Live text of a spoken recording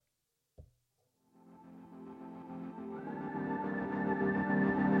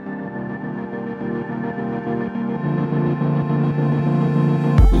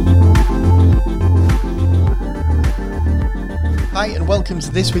Hi and welcome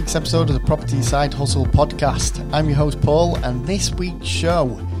to this week's episode of the Property Side Hustle podcast. I'm your host Paul, and this week's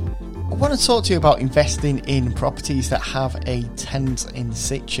show, I want to talk to you about investing in properties that have a tenant in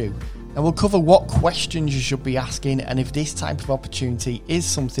situ. And we'll cover what questions you should be asking and if this type of opportunity is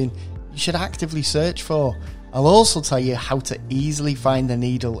something you should actively search for. I'll also tell you how to easily find the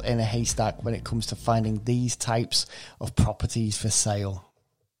needle in a haystack when it comes to finding these types of properties for sale.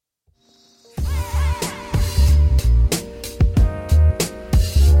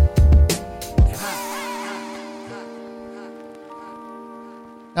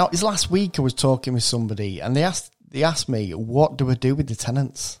 Now, it was last week I was talking with somebody and they asked me, what do I do with the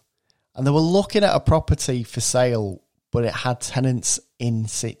tenants? And they were looking at a property for sale, but it had tenants in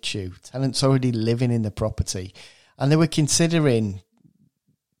situ, tenants already living in the property. And they were considering,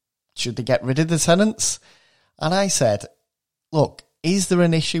 should they get rid of the tenants? And I said, look, is there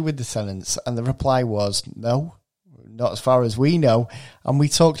an issue with the tenants? And the reply was, no, not as far as we know. And we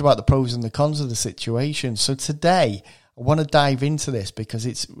talked about the pros and the cons of the situation. So today, I want to dive into this because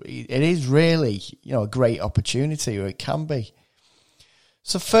it is really, a great opportunity, or it can be.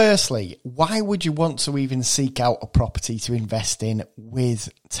 So firstly, why would you want to even seek out a property to invest in with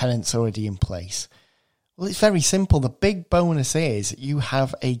tenants already in place? Well, it's very simple. The big bonus is you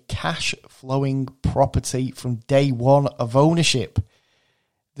have a cash flowing property from day one of ownership.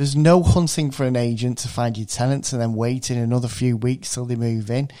 There's no hunting for an agent to find your tenants and then waiting another few weeks till they move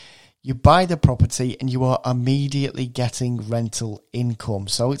in. You buy the property and you are immediately getting rental income.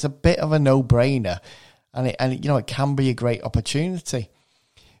 So it's a bit of a no-brainer, and it can be a great opportunity.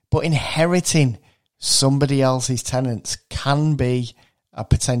 But inheriting somebody else's tenants can be a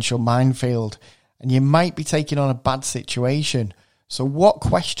potential minefield, and you might be taking on a bad situation. So what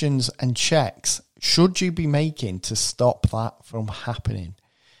questions and checks should you be making to stop that from happening?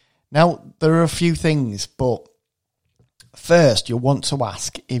 Now, there are a few things, but first, you'll want to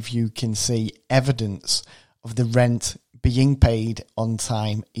ask if you can see evidence of the rent being paid on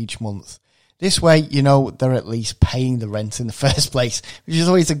time each month. This way, they're at least paying the rent in the first place, which is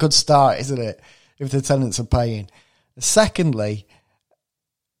always a good start, isn't it, if the tenants are paying. Secondly,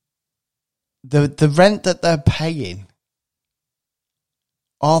 the rent that they're paying,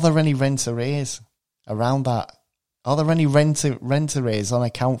 are there any rent arrears around that? Are there any rent arrears on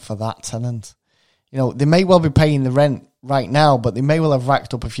account for that tenant? They may well be paying the rent right now, but they may well have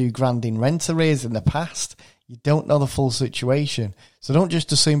racked up a few grand in rent arrears in the past. You don't know the full situation. So don't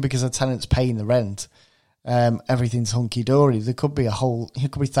just assume because a tenant's paying the rent, everything's hunky-dory. There could be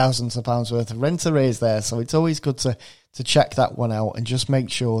thousands of pounds worth of rent arrears there. So it's always good to check that one out and just make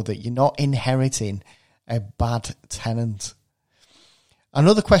sure that you're not inheriting a bad tenant.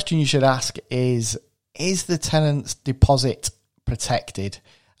 Another question you should ask is the tenant's deposit protected?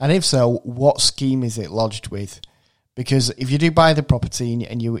 And if so, what scheme is it lodged with? Because if you do buy the property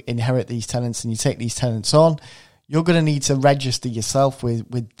and you inherit these tenants and you take these tenants on, you're going to need to register yourself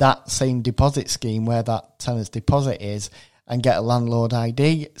with that same deposit scheme where that tenant's deposit is and get a landlord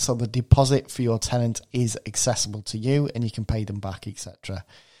ID so the deposit for your tenant is accessible to you and you can pay them back, etc.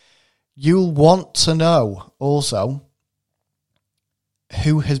 You'll want to know also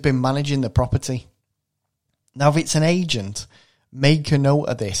who has been managing the property. Now, if it's an agent, make a note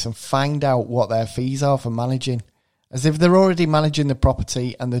of this and find out what their fees are for managing. As if they're already managing the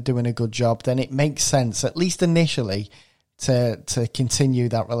property and they're doing a good job, then it makes sense, at least initially, to continue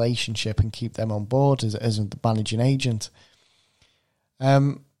that relationship and keep them on board as the managing agent.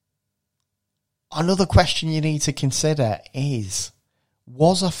 Another question you need to consider is,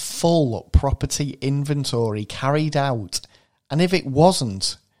 was a full property inventory carried out? And if it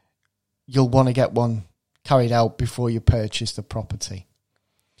wasn't, you'll want to get one carried out before you purchase the property.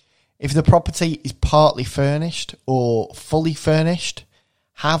 If the property is partly furnished or fully furnished,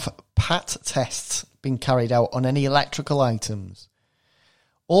 have PAT tests been carried out on any electrical items?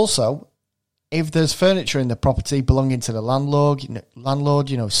 Also, if there's furniture in the property belonging to the landlord,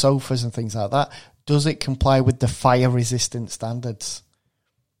 sofas and things like that, does it comply with the fire resistant standards?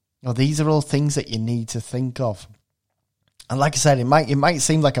 Now, these are all things that you need to think of. And like I said, it might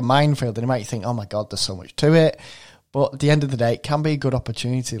seem like a minefield and you might think, oh my God, there's so much to it. But at the end of the day, it can be a good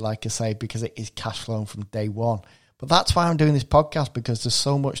opportunity, like I say, because it is cash flowing from day one. But that's why I'm doing this podcast, because there's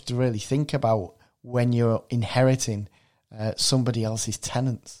so much to really think about when you're inheriting somebody else's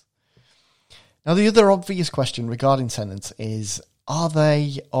tenants. Now, the other obvious question regarding tenants is, are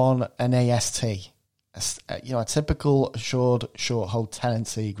they on an AST, a typical assured short hold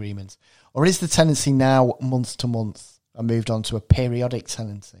tenancy agreement? Or is the tenancy now month to month and moved on to a periodic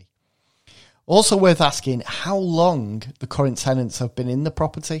tenancy? Also worth asking how long the current tenants have been in the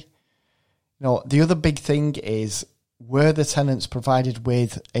property. The other big thing is were the tenants provided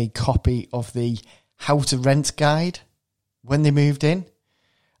with a copy of the How to Rent guide when they moved in?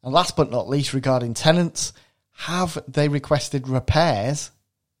 And last but not least, regarding tenants, have they requested repairs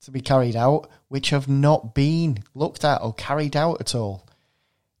to be carried out which have not been looked at or carried out at all?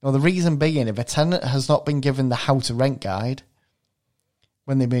 Now, the reason being, if a tenant has not been given the How to Rent guide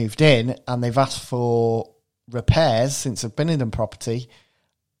when they moved in and they've asked for repairs since they've been in the property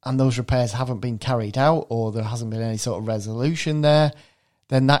and those repairs haven't been carried out or there hasn't been any sort of resolution there,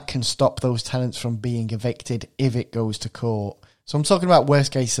 then that can stop those tenants from being evicted if it goes to court. So I'm talking about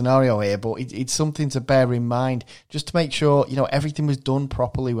worst case scenario here, but it's something to bear in mind just to make sure, everything was done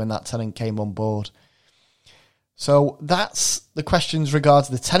properly when that tenant came on board. So that's the questions regards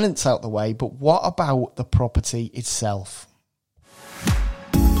the tenants out the way, but what about the property itself?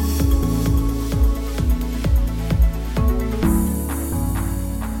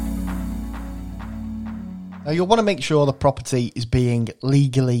 Now, you'll want to make sure the property is being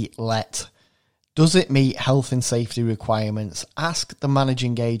legally let. Does it meet health and safety requirements? Ask the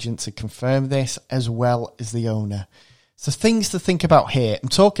managing agent to confirm this as well as the owner. So things to think about here. I'm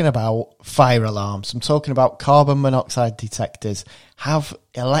talking about fire alarms. I'm talking about carbon monoxide detectors. Have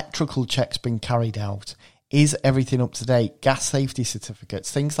electrical checks been carried out? Is everything up to date? Gas safety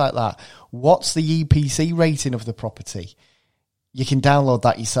certificates, things like that. What's the EPC rating of the property? You can download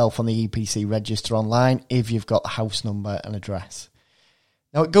that yourself on the EPC register online if you've got the house number and address.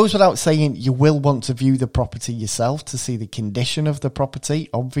 Now, it goes without saying you will want to view the property yourself to see the condition of the property,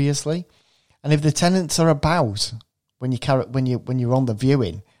 obviously. And if the tenants are about when you're on the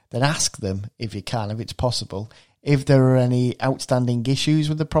viewing, then ask them, if you can, if it's possible, if there are any outstanding issues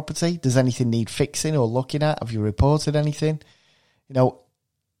with the property. Does anything need fixing or looking at? Have you reported anything?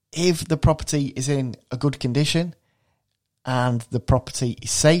 If the property is in a good condition and the property is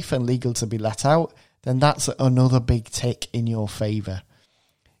safe and legal to be let out, then that's another big tick in your favour.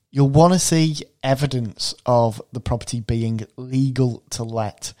 You'll want to see evidence of the property being legal to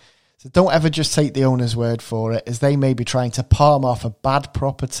let. So don't ever just take the owner's word for it, as they may be trying to palm off a bad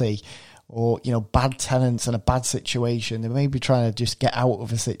property or, bad tenants and a bad situation. They may be trying to just get out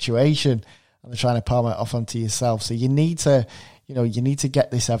of a situation and they're trying to palm it off onto yourself. So you need to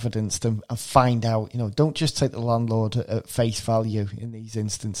get this evidence and find out. Don't just take the landlord at face value in these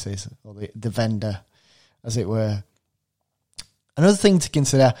instances, or the vendor, as it were. Another thing to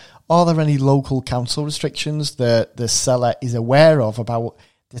consider, are there any local council restrictions that the seller is aware of about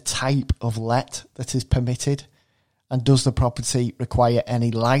the type of let that is permitted? And does the property require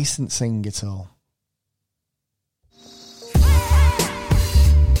any licensing at all?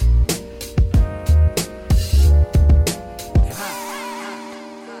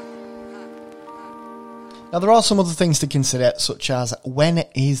 Now, there are some other things to consider, such as when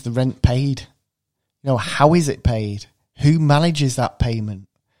is the rent paid? How is it paid? Who manages that payment?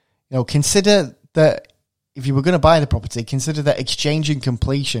 Consider that if you were going to buy the property, consider that exchange and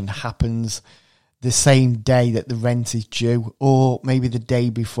completion happens the same day that the rent is due, or maybe the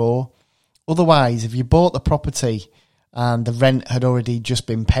day before. Otherwise, if you bought the property and the rent had already just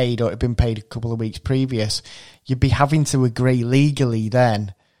been paid, or it had been paid a couple of weeks previous, you'd be having to agree legally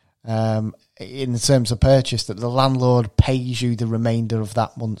then, in the terms of purchase, that the landlord pays you the remainder of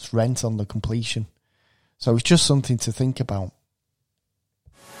that month's rent on the completion. So it's just something to think about.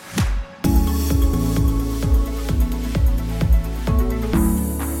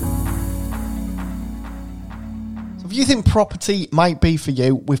 So if you think property might be for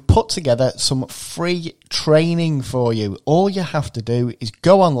you, we've put together some free training for you. All you have to do is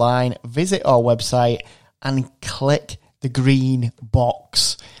go online, visit our website, and click the green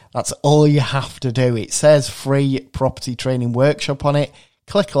box. That's all you have to do. It says free property training workshop on it.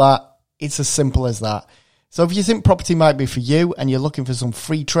 Click that. It's as simple as that. So if you think property might be for you and you're looking for some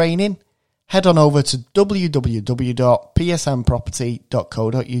free training, head on over to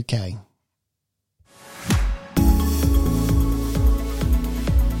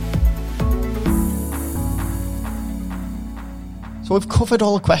So we've covered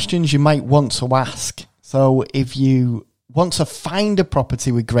all the questions you might want to ask. So if you want to find a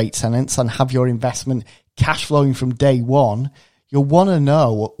property with great tenants and have your investment cash flowing from day one, you'll want to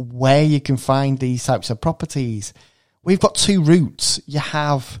know where you can find these types of properties. We've got two routes. You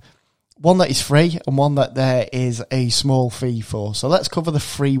have one that is free and one that there is a small fee for. So let's cover the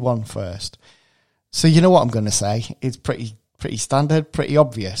free one first. So you know what I'm going to say. It's pretty standard, pretty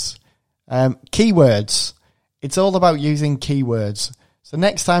obvious. Keywords. It's all about using keywords. So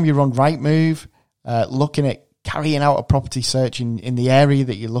next time you're on Rightmove, looking at carrying out a property search in the area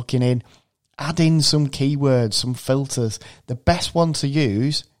that you're looking in, add in some keywords, some filters. The best one to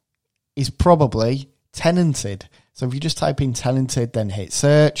use is probably Tenanted. So if you just type in tenanted, then hit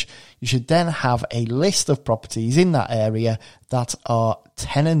search, you should then have a list of properties in that area that are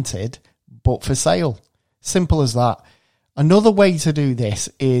tenanted but for sale. Simple as that. Another way to do this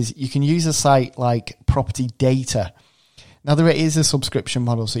is you can use a site like Property Data. Now, there is a subscription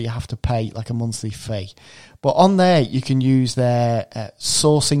model, so you have to pay like a monthly fee. But on there, you can use their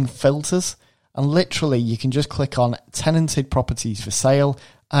sourcing filters, and literally you can just click on tenanted properties for sale,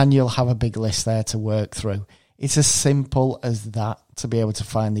 and you'll have a big list there to work through. It's as simple as that to be able to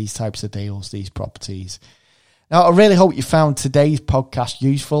find these types of deals, these properties. Now, I really hope you found today's podcast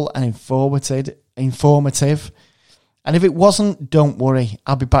useful and informative. And if it wasn't, don't worry.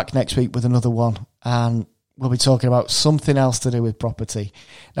 I'll be back next week with another one, and we'll be talking about something else to do with property.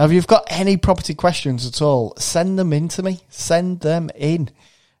 Now, if you've got any property questions at all, send them in to me. Send them in.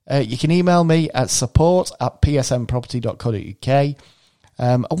 You can email me at support@psnproperty.co.uk.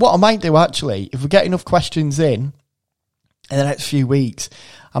 And what I might do, actually, if we get enough questions in the next few weeks,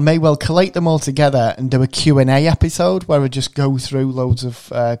 I may well collate them all together and do a Q&A episode where I just go through loads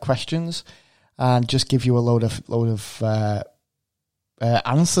of questions and just give you a load of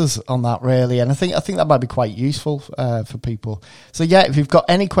answers on that, really. And I think that might be quite useful for people. So yeah, if you've got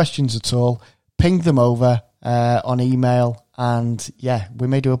any questions at all, ping them over on email, and yeah, we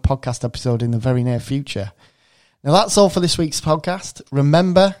may do a podcast episode in the very near future. Now, that's all for this week's podcast.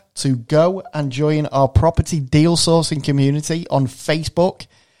 Remember to go and join our property deal sourcing community on Facebook.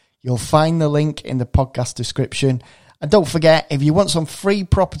 You'll find the link in the podcast description. And don't forget, if you want some free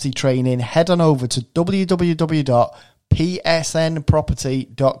property training, head on over to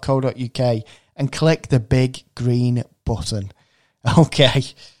www.psnproperty.co.uk and click the big green button. Okay.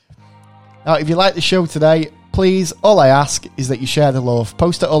 Now, if you like the show today, please, all I ask is that you share the love.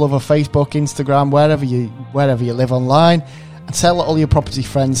 Post it all over Facebook, Instagram, wherever you live online, and tell all your property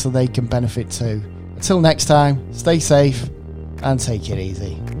friends so they can benefit too. Until next time, stay safe and take it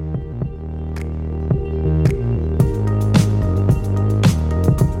easy.